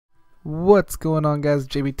What's going on, guys?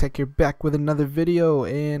 JB Tech here, back with another video,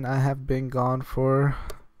 and I have been gone for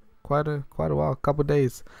quite a while, a couple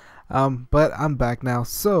days, but I'm back now.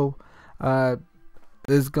 So this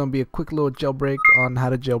is gonna be a quick little jailbreak on how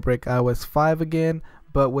to jailbreak iOS 5 again,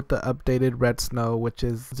 but with the updated redsn0w, which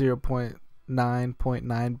is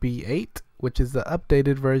 0.9.9b8, which is the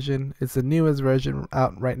updated version. It's the newest version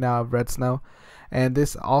out right now of redsn0w. And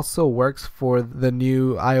this also works for the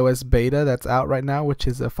new iOS beta that's out right now, which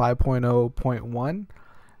is a 5.0.1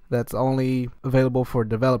 that's only available for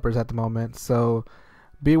developers at the moment. So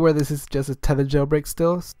be aware this is just a tethered jailbreak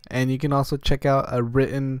still. And you can also check out a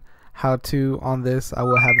written how-to on this. I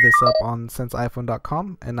will have this up on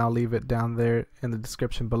SenseiPhone.com, and I'll leave it down there in the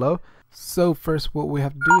description below. So first, what we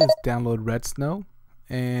have to do is download redsn0w,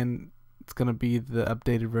 and it's going to be the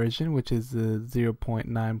updated version, which is the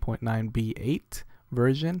 0.9.9b8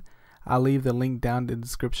 version. I'll leave the link down in the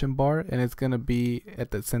description bar, and it's going to be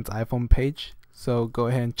at the SenseiPhone page. So go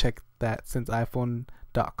ahead and check that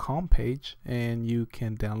SenseiPhone.com page, and you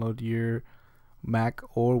can download your Mac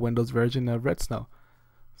or Windows version of redsn0w.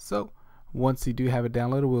 So once you do have it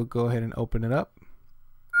downloaded, we'll go ahead and open it up,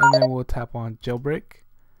 and then we'll tap on jailbreak.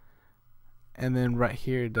 And then right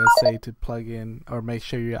here it does say to plug in, or make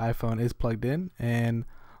sure your iPhone is plugged in and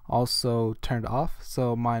also turned off.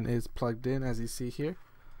 So mine is plugged in, as you see here.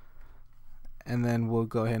 And then we'll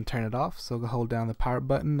go ahead and turn it off. So hold down the power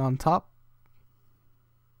button on top,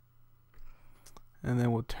 and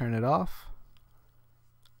then we'll turn it off.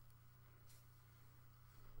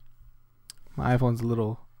 My iPhone's a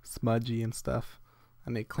little smudgy and stuff.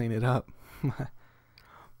 I need to clean it up.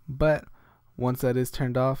 But once that is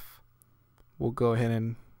turned off, we'll go ahead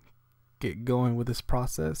and get going with this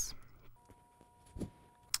process.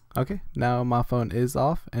 Okay, now my phone is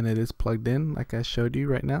off and it is plugged in like I showed you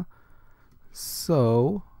right now.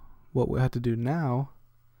 So what we have to do now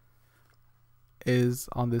is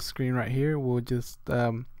on this screen right here, we'll just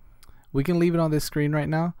we can leave it on this screen right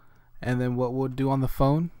now, and then what we'll do on the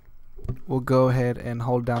phone, we'll go ahead and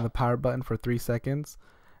hold down the power button for 3 seconds,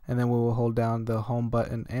 and then we will hold down the home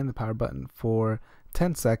button and the power button for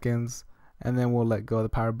 10 seconds, and then we'll let go of the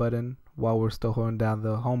power button while we're still holding down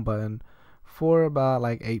the home button for about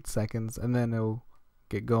like 8 seconds, and then it'll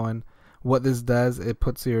get going. What this does, it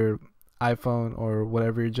puts your iPhone or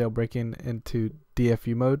whatever you're jailbreaking into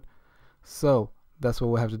DFU mode. So that's what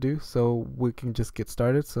we'll have to do. So we can just get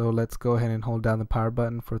started. So let's go ahead and hold down the power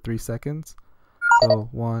button for 3 seconds. So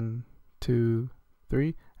 1, 2,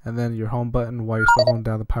 3, and then your home button while you're still holding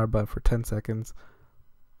down the power button for 10 seconds.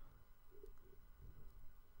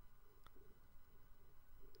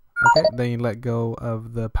 Okay, then you let go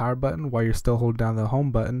of the power button while you're still holding down the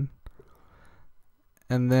home button.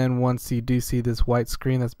 And then once you do see this white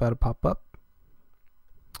screen that's about to pop up,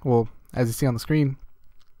 well, as you see on the screen,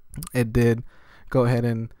 it did go ahead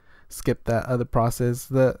and skip that other process.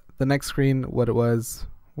 The next screen, what it was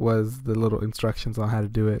the little instructions on how to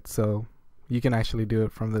do it. So you can actually do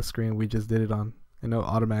it from the screen. We just did it on,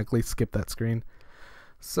 automatically skip that screen.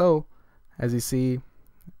 So as you see,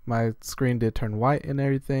 my screen did turn white and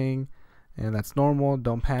everything, and that's normal,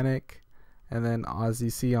 don't panic. And then as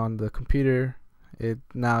you see on the computer,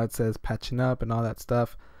 now it says patching up and all that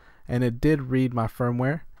stuff, and it did read my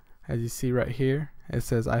firmware. As you see right here, it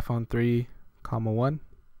says iPhone 3,1.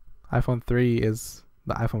 iPhone 3 is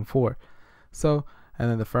the iPhone 4. So,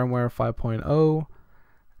 and then the firmware 5.0,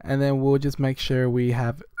 and then we'll just make sure we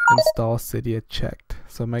have install Cydia checked.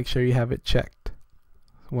 So make sure you have it checked.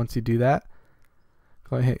 Once you do that,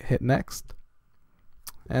 go ahead, hit next,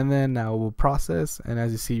 and then now we'll process. And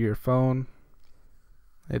as you see your phone,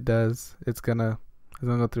 it's gonna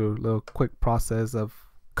go through a little quick process of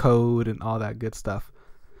code and all that good stuff.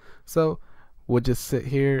 So we'll just sit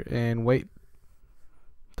here and wait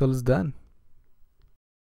till it's done.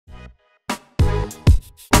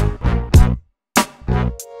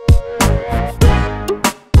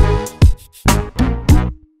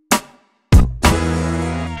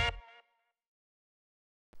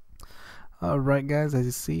 Alright guys, as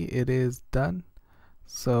you see, it is done.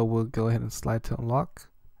 So we'll go ahead and slide to unlock,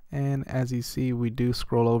 and as you see, we do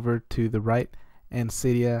scroll over to the right, and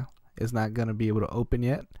Cydia is not going to be able to open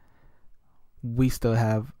yet. We still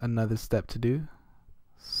have another step to do.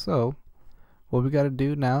 So what we got to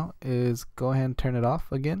do now is go ahead and turn it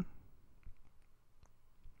off again,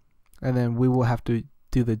 and then we will have to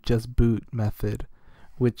do the just boot method,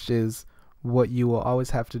 which is what you will always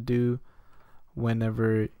have to do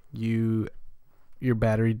whenever your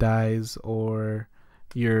battery dies or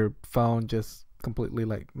your phone just completely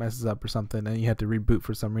like messes up or something and you have to reboot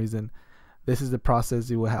for some reason. This is the process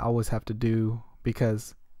you will always have to do,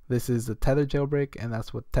 because this is a tethered jailbreak, and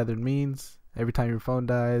that's what tethered means. Every time your phone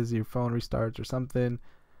dies, your phone restarts or something,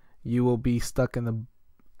 you will be stuck in the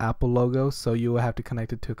Apple logo, so you will have to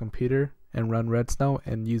connect it to a computer and run redsn0w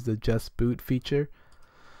and use the just boot feature.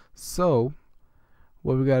 So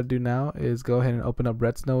what we got to do now is go ahead and open up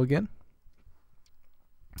redsn0w again,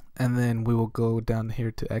 and then we will go down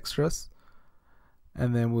here to extras,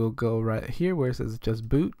 and then we'll go right here where it says just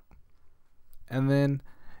boot, and then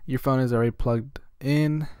your phone is already plugged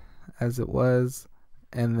in as it was,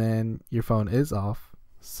 and then your phone is off,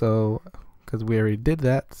 so because we already did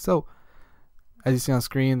that. So as you see on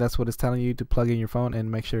screen, that's what it's telling you, to plug in your phone and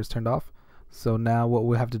make sure it's turned off. So now what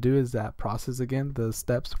we have to do is that process again, the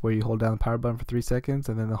steps where you hold down the power button for 3 seconds,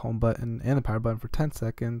 and then the home button and the power button for 10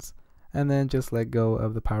 seconds, and then just let go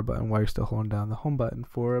of the power button while you're still holding down the home button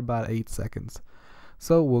for about 8 seconds.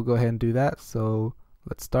 So we'll go ahead and do that. So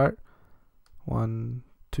let's start. 1,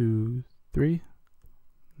 2, 3.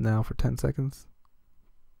 Now for 10 seconds.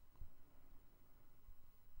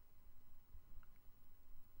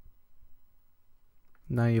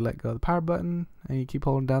 Now you let go of the power button and you keep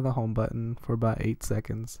holding down the home button for about 8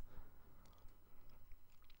 seconds.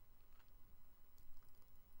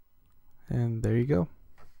 And there you go.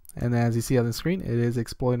 And as you see on the screen, it is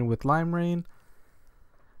exploding with lime rain.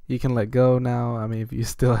 You can let go now. I mean, if you're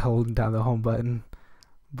still holding down the home button,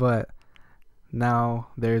 but now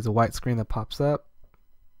there's a white screen that pops up.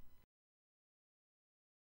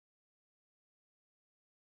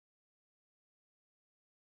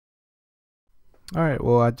 Alright,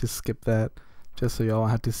 well, I just skipped that just so y'all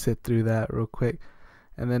won't have to sit through that real quick.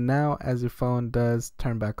 And then now as your phone does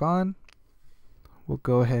turn back on, we'll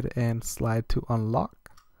go ahead and slide to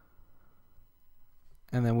unlock,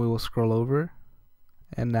 and then we will scroll over,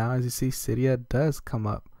 and now as you see, Cydia does come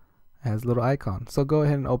up. It has a little icon. So go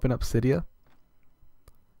ahead and open up Cydia,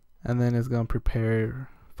 and then it's going to prepare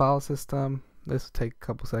file system. This will take a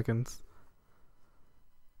couple seconds.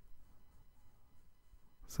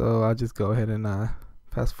 So I'll just go ahead and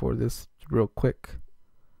fast forward this real quick.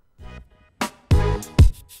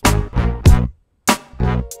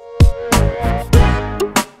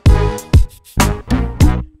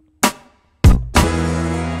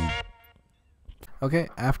 Okay,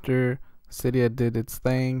 after Cydia did its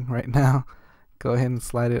thing right now, go ahead and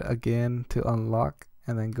slide it again to unlock,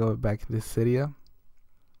 and then go back into Cydia.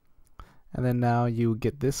 And then now you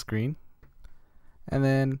get this screen. And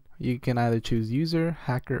then you can either choose user,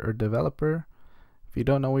 hacker, or developer. If you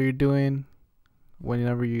don't know what you're doing,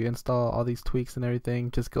 whenever you install all these tweaks and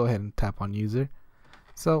everything, just go ahead and tap on user.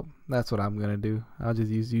 So that's what I'm going to do. I'll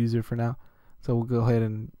just use user for now. So we'll go ahead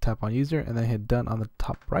and tap on user and then hit done on the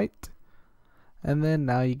top right. And then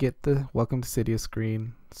now you get the welcome to Cydia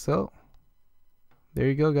screen. So there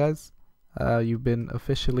you go, guys. You've been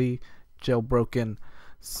officially jailbroken.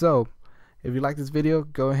 So if you like this video,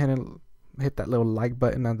 go ahead and hit that little like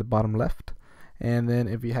button on the bottom left, and then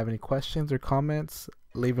if you have any questions or comments,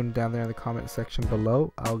 leave them down there in the comment section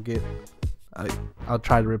below. I'll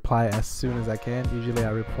try to reply as soon as I can. Usually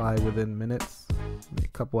I reply within minutes, a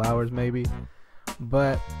couple hours maybe,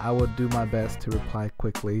 but I will do my best to reply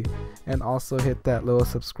quickly. And also hit that little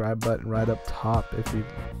subscribe button right up top if you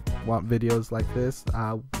want videos like this.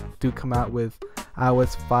 I do come out with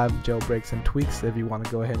iOS 5 jailbreaks and tweaks. If you want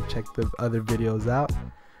to go ahead and check the other videos out,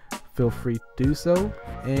 feel free to do so.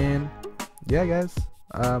 And yeah, guys,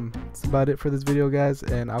 that's about it for this video, guys,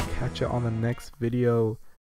 and I'll catch you on the next video.